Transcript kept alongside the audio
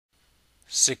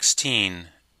16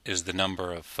 is the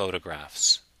number of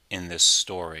photographs in this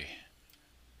story.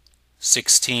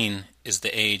 16 is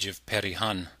the age of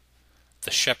Perihan, the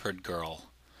shepherd girl,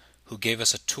 who gave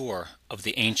us a tour of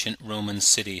the ancient Roman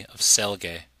city of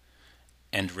Selge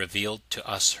and revealed to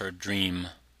us her dream.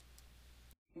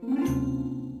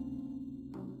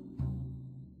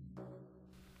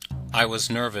 I was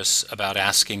nervous about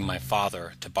asking my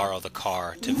father to borrow the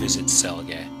car to visit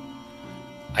Selge.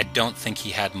 I don't think he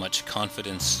had much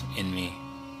confidence in me,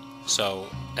 so,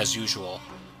 as usual,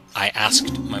 I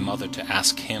asked my mother to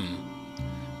ask him.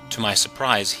 To my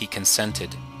surprise, he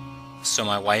consented, so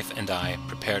my wife and I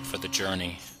prepared for the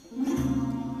journey.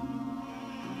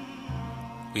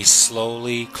 We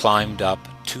slowly climbed up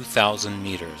 2,000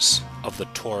 meters of the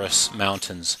Taurus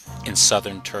Mountains in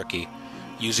southern Turkey,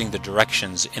 using the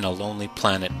directions in a Lonely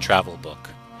Planet travel book.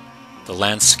 The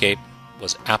landscape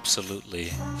was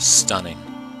absolutely stunning.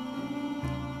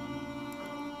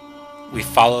 We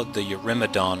followed the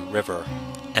Eurymedon River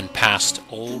and passed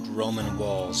old Roman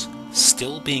walls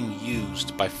still being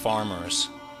used by farmers.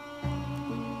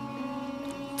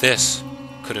 This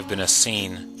could have been a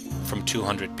scene from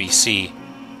 200 BC,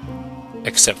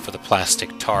 except for the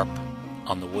plastic tarp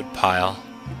on the woodpile.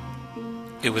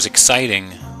 It was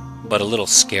exciting, but a little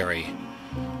scary.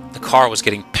 The car was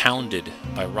getting pounded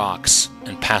by rocks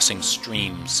and passing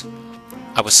streams.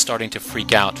 I was starting to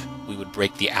freak out. We would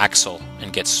break the axle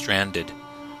and get stranded,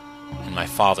 and my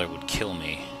father would kill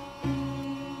me.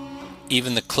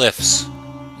 Even the cliffs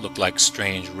looked like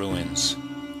strange ruins,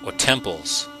 or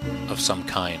temples of some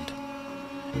kind.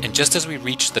 And just as we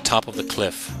reached the top of the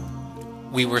cliff,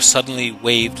 we were suddenly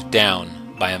waved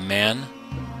down by a man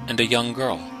and a young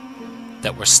girl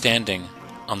that were standing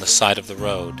on the side of the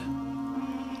road.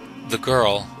 The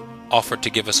girl offered to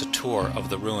give us a tour of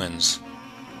the ruins.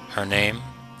 Her name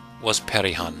was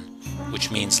Perihan,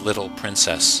 which means little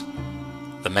princess.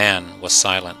 The man was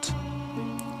silent.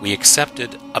 We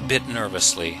accepted a bit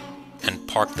nervously and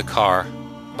parked the car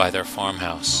by their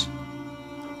farmhouse.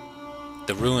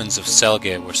 The ruins of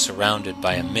Selge were surrounded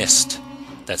by a mist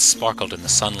that sparkled in the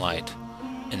sunlight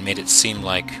and made it seem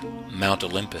like Mount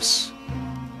Olympus.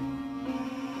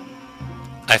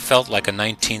 I felt like a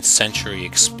 19th century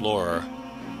explorer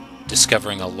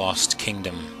discovering a lost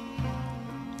kingdom.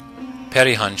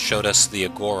 Perihan showed us the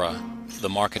agora, the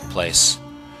marketplace,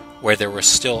 where there were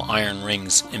still iron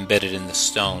rings embedded in the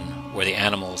stone where the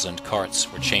animals and carts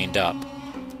were chained up.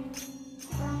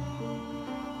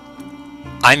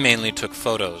 I mainly took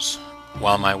photos,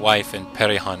 while my wife and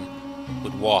Perihan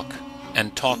would walk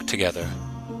and talk together.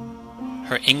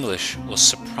 Her English was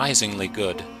surprisingly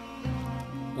good.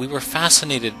 We were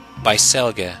fascinated by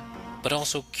Selge, but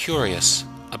also curious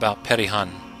about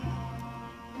Perihan.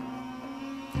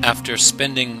 After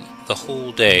spending the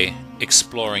whole day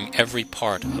exploring every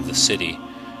part of the city,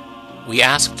 we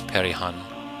asked Perihan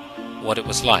what it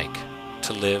was like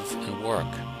to live and work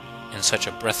in such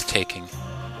a breathtaking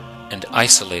and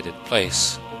isolated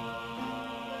place.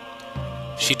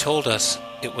 She told us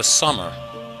it was summer,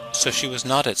 so she was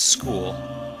not at school,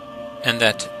 and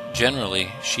that generally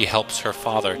she helps her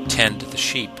father tend the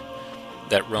sheep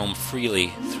that roam freely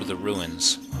through the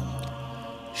ruins.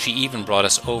 She even brought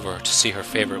us over to see her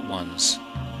favorite ones,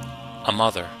 a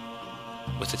mother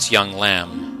with its young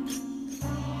lamb.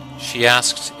 She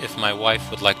asked if my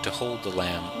wife would like to hold the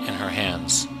lamb in her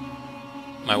hands.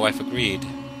 My wife agreed,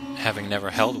 having never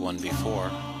held one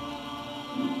before.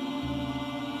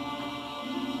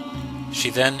 She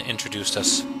then introduced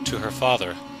us to her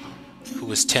father, who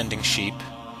was tending sheep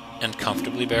and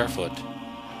comfortably barefoot.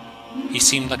 He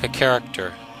seemed like a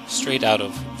character straight out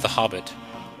of The Hobbit.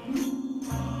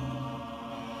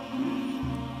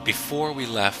 Before we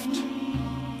left,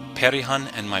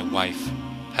 Perihan and my wife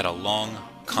had a long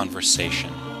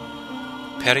conversation.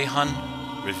 Perihan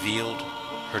revealed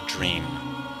her dream.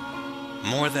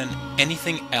 More than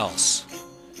anything else,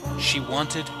 she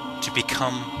wanted to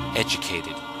become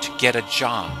educated, to get a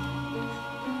job,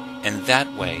 and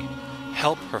that way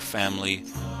help her family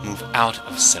move out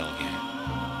of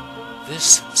Selge.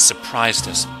 This surprised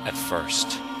us at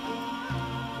first.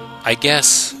 I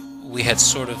guess we had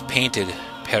sort of painted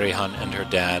Perihan and her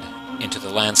dad into the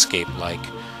landscape like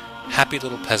happy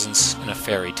little peasants in a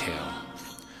fairy tale.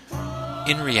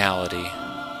 In reality,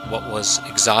 what was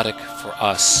exotic for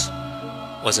us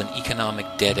was an economic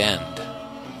dead end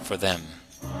for them.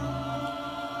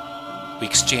 We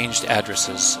exchanged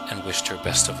addresses and wished her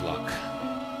best of luck.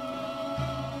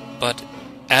 But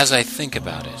as I think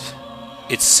about it,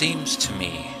 it seems to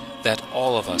me that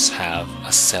all of us have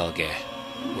a Selge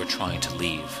we're trying to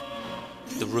leave,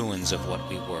 the ruins of what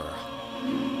we were.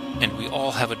 And we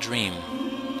all have a dream.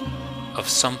 of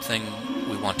something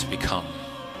we want to become.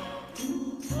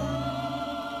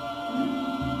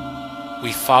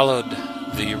 We followed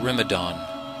the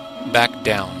Eurymedon back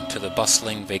down to the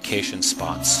bustling vacation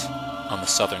spots on the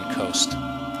southern coast.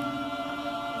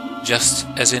 Just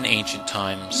as in ancient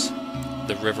times,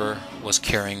 the river was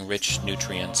carrying rich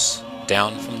nutrients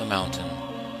down from the mountain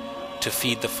to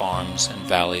feed the farms and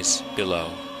valleys below,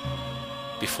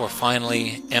 before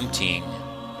finally emptying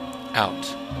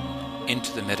out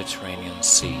into the Mediterranean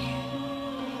Sea.